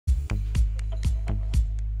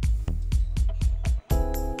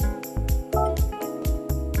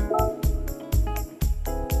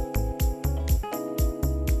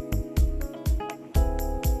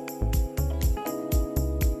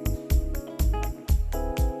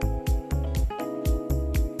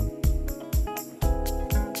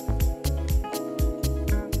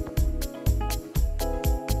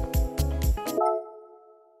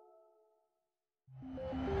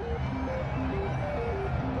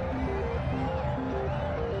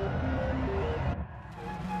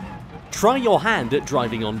Try your hand at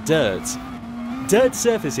driving on dirt. Dirt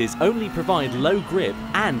surfaces only provide low grip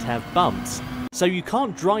and have bumps, so you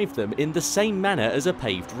can't drive them in the same manner as a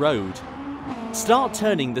paved road. Start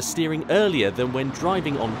turning the steering earlier than when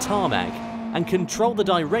driving on tarmac, and control the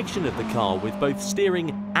direction of the car with both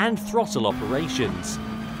steering and throttle operations.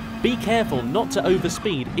 Be careful not to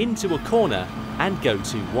overspeed into a corner and go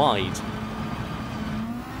too wide.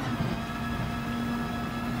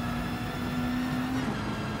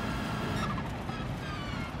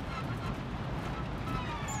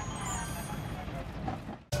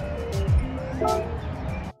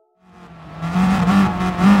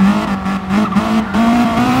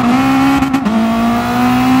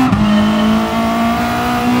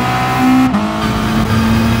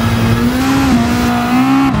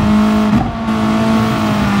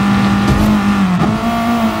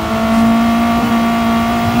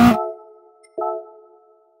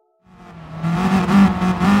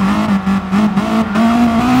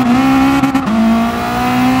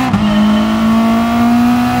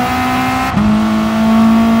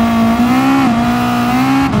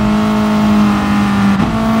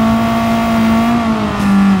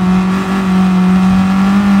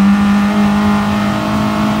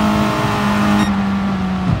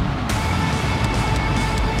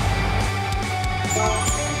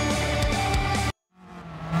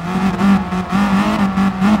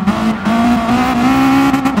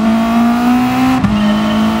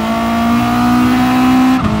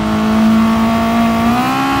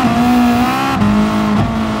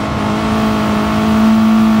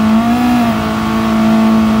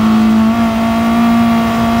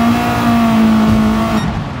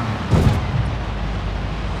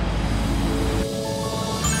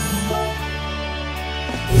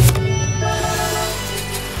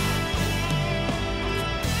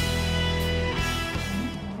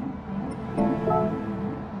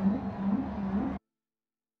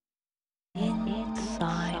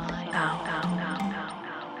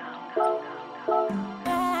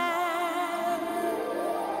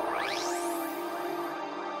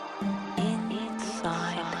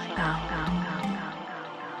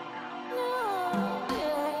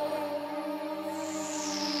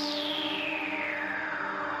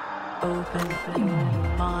 Open your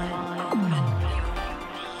mind.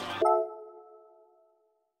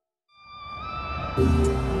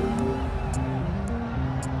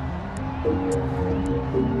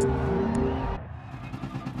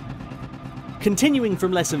 Continuing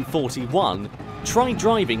from lesson 41, try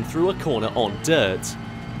driving through a corner on dirt.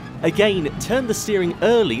 Again, turn the steering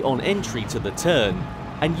early on entry to the turn,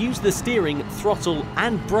 and use the steering, throttle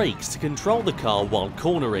and brakes to control the car while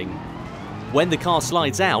cornering. When the car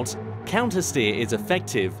slides out, countersteer is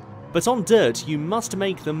effective, but on dirt you must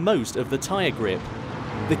make the most of the tyre grip.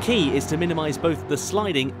 The key is to minimise both the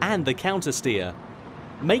sliding and the countersteer.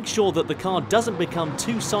 Make sure that the car doesn't become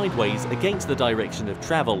too sideways against the direction of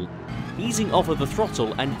travel, easing off of the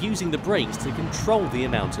throttle and using the brakes to control the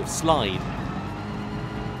amount of slide.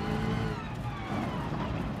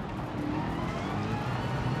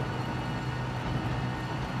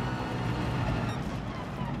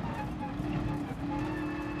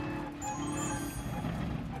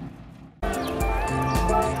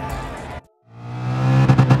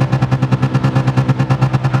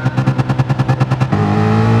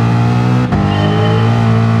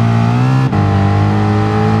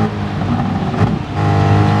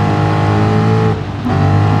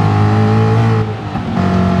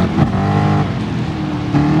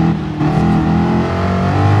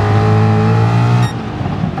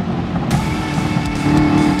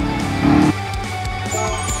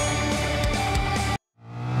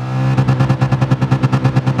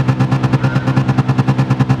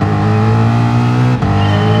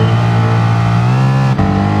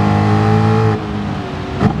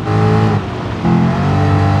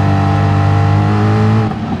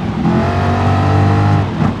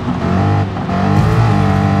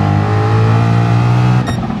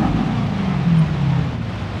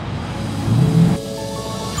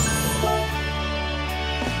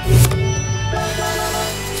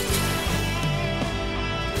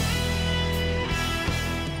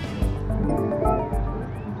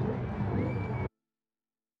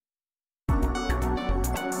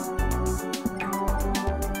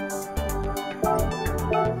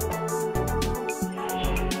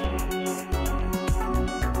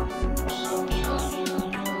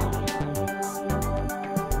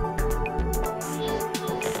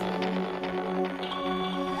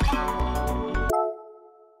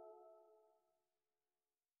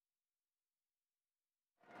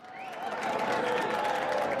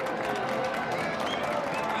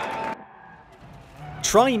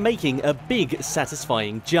 Try making a big,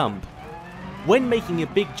 satisfying jump. When making a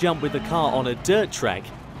big jump with the car on a dirt track,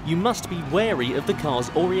 you must be wary of the car's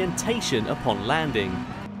orientation upon landing.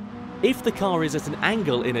 If the car is at an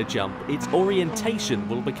angle in a jump, its orientation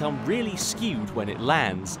will become really skewed when it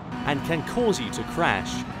lands and can cause you to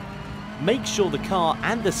crash. Make sure the car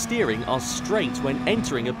and the steering are straight when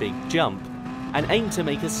entering a big jump, and aim to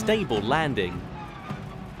make a stable landing.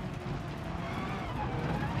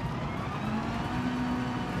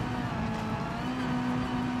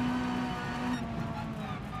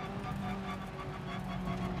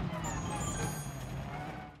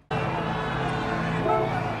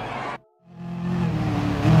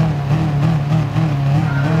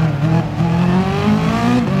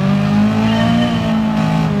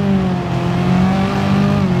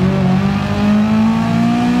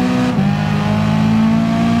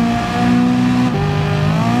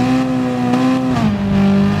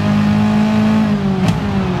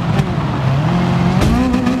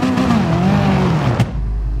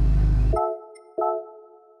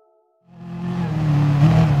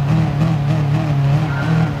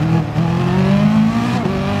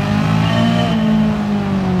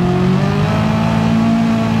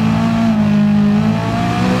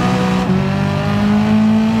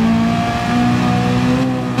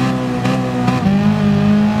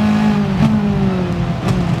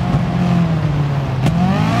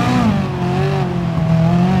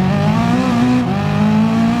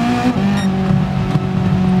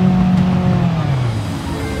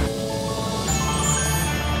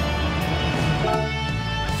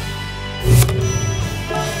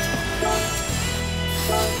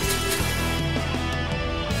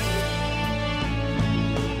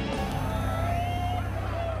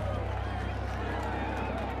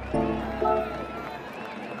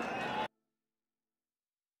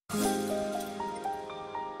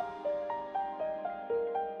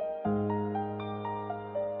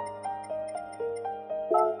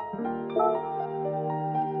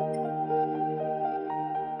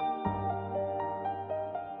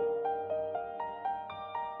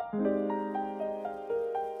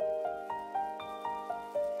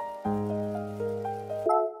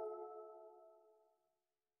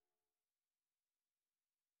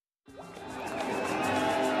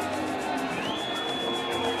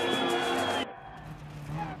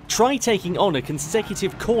 Try taking on a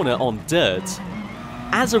consecutive corner on dirt.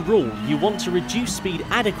 As a rule, you want to reduce speed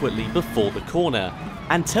adequately before the corner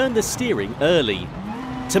and turn the steering early.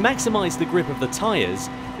 To maximise the grip of the tyres,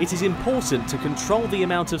 it is important to control the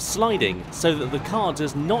amount of sliding so that the car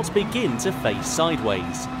does not begin to face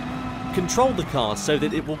sideways. Control the car so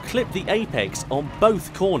that it will clip the apex on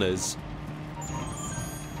both corners.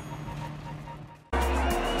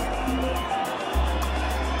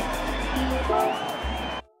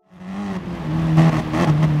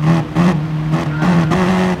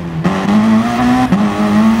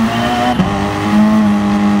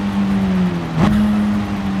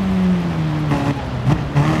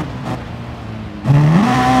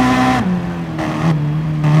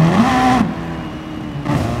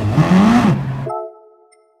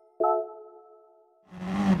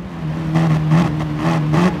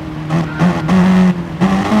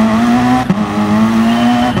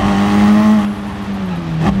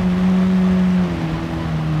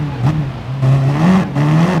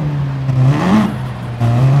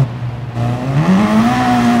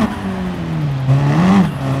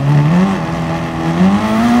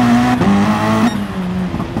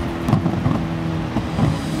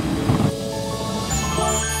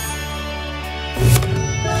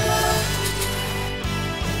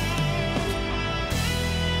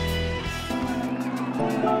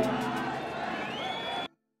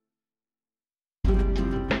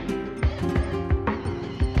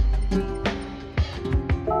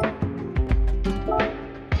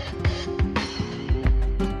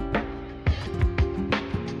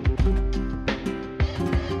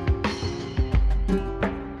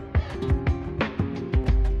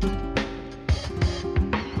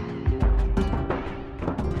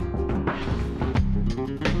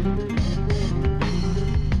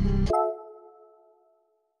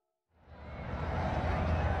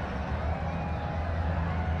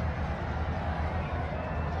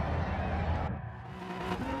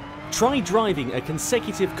 Try driving a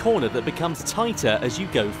consecutive corner that becomes tighter as you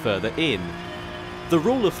go further in. The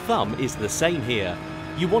rule of thumb is the same here.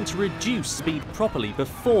 You want to reduce speed properly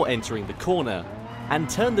before entering the corner, and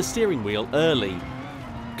turn the steering wheel early.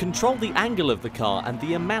 Control the angle of the car and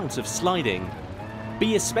the amount of sliding.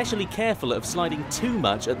 Be especially careful of sliding too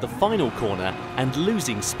much at the final corner and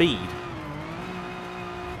losing speed.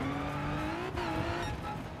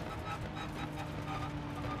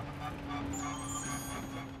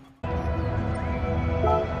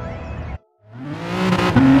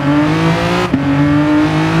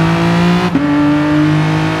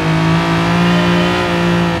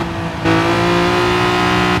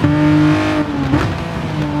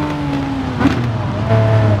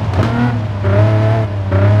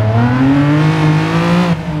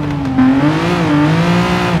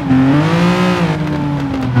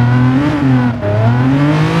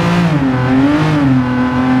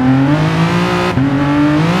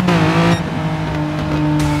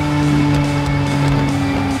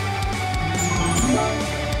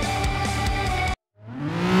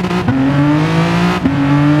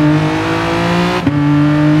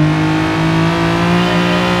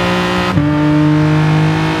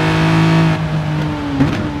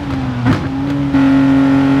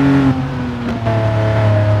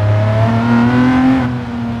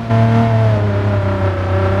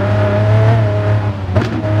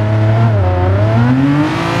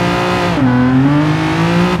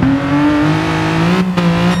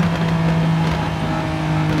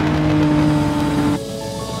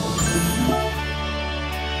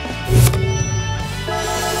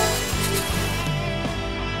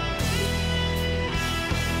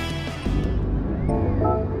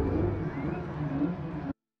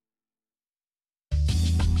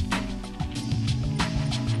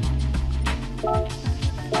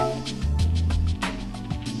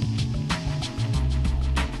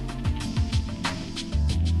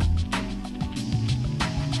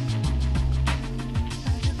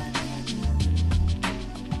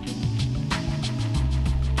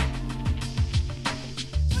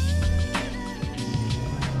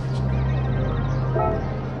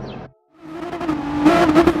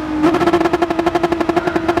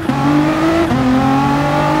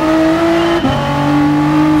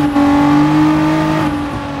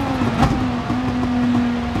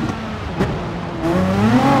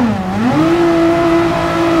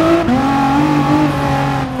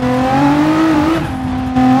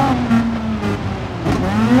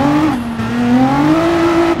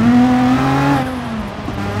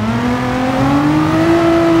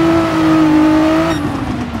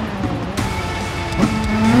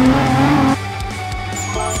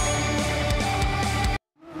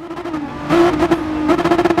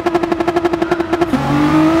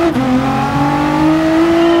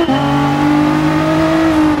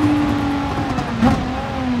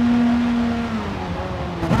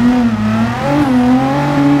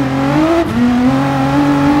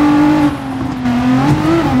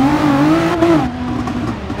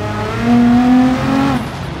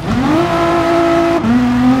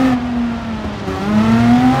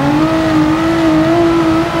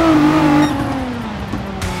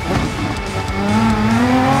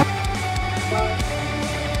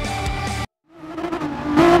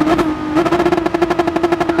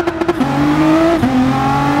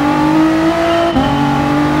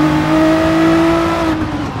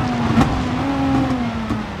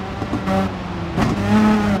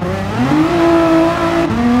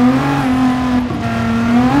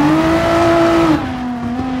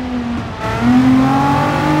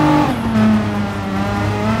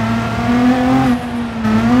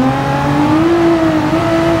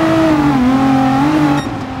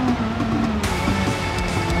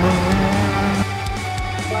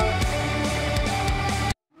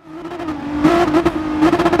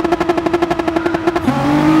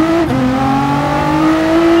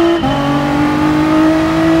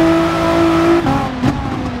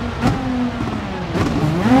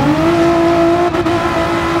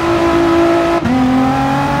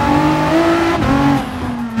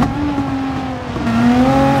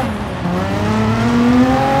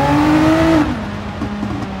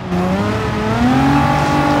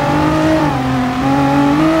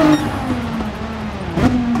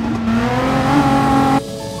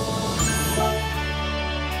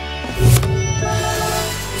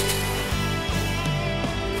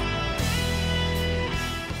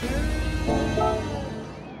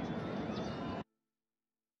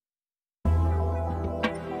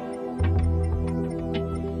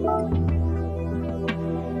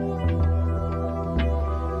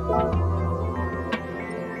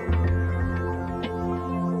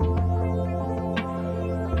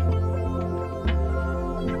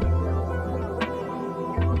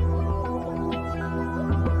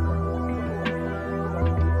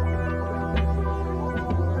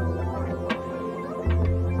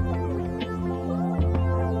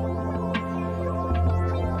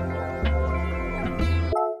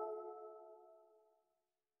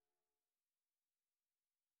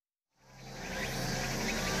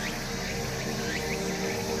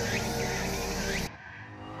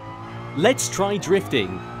 Let's try drifting,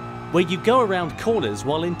 where you go around corners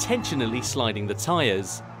while intentionally sliding the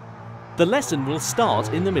tyres. The lesson will start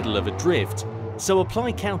in the middle of a drift, so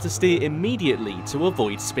apply countersteer immediately to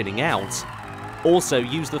avoid spinning out. Also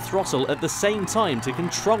use the throttle at the same time to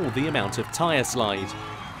control the amount of tyre slide.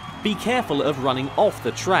 Be careful of running off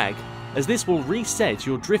the track, as this will reset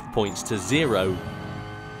your drift points to 0.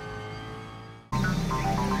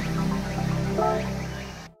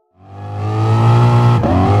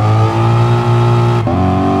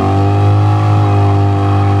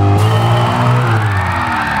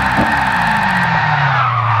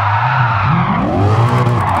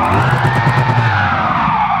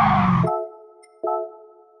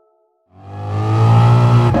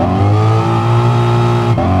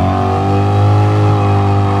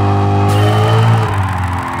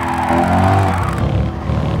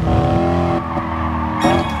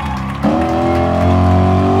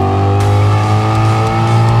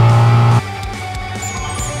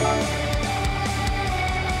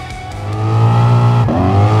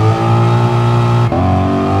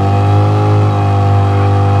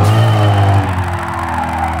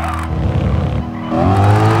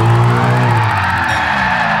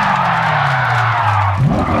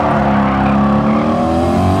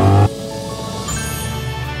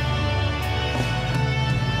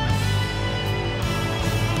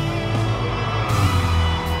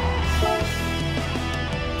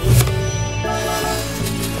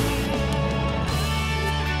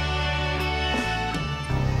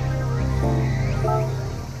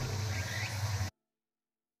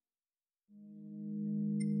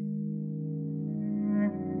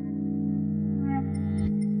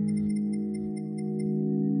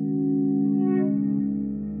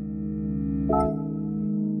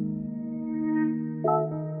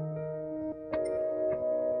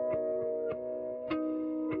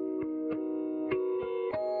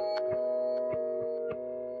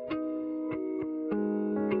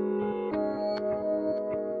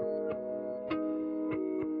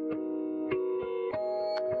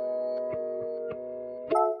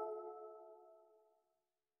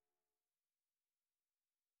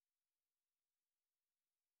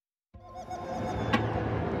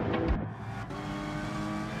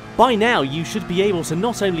 By now you should be able to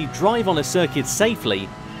not only drive on a circuit safely,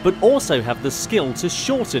 but also have the skill to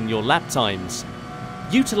shorten your lap times.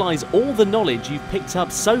 Utilise all the knowledge you've picked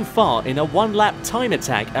up so far in a one-lap time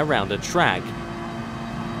attack around a track.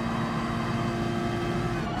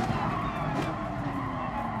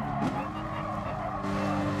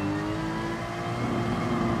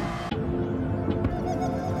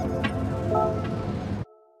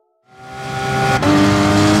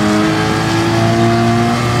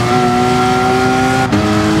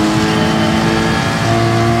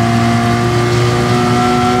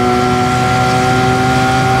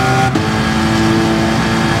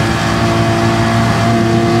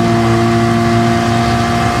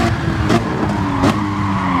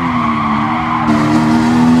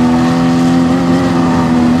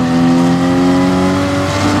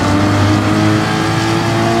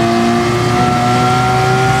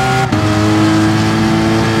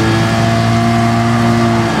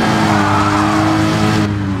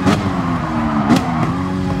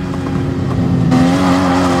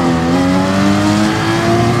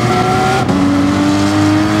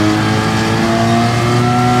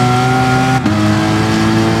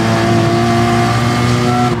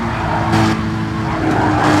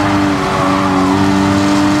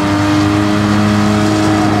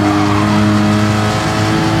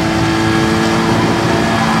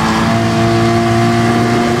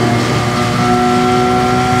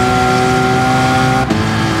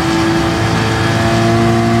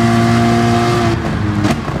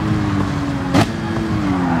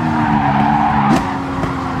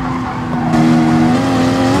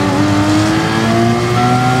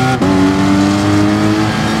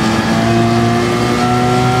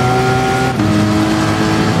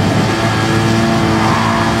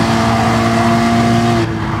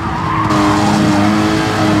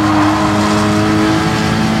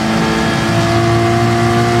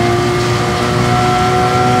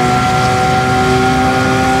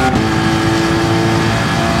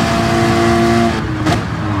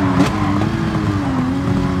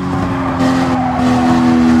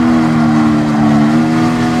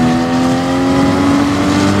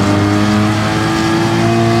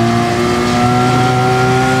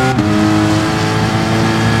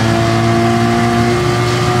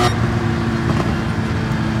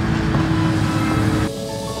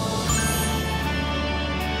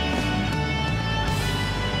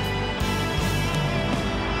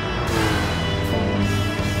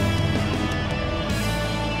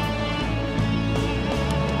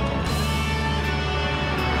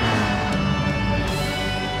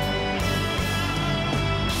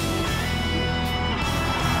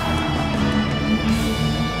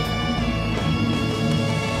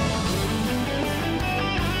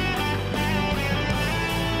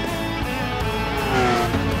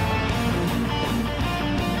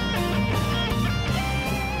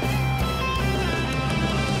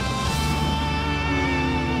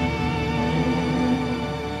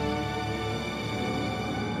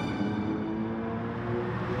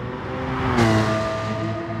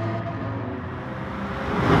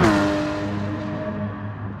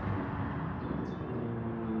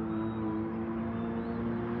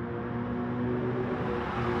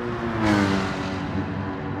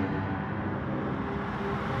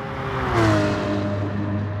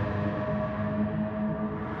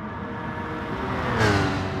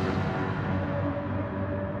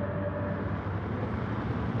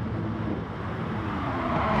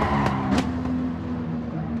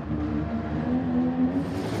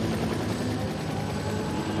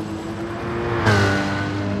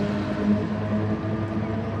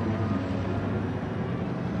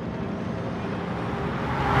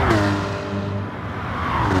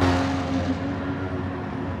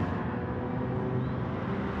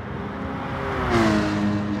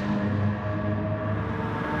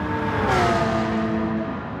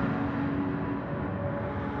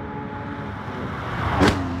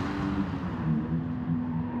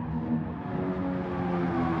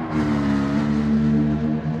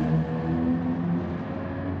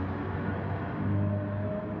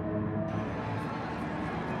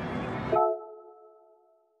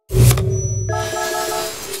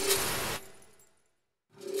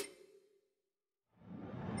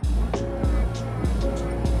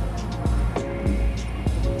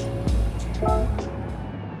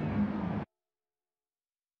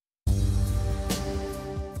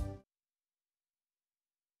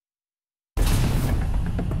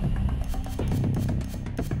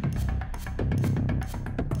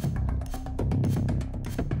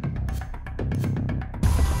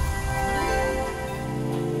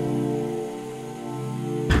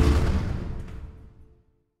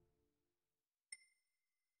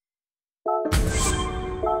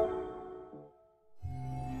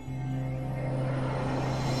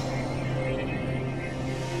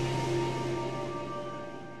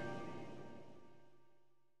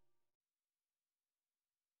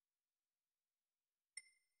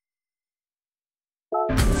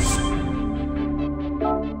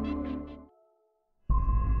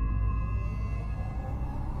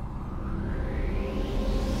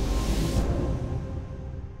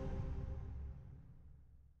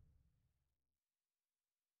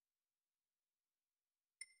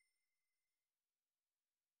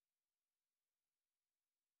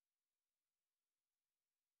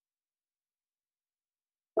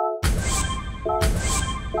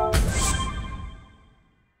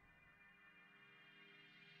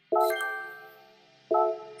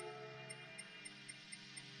 Bye.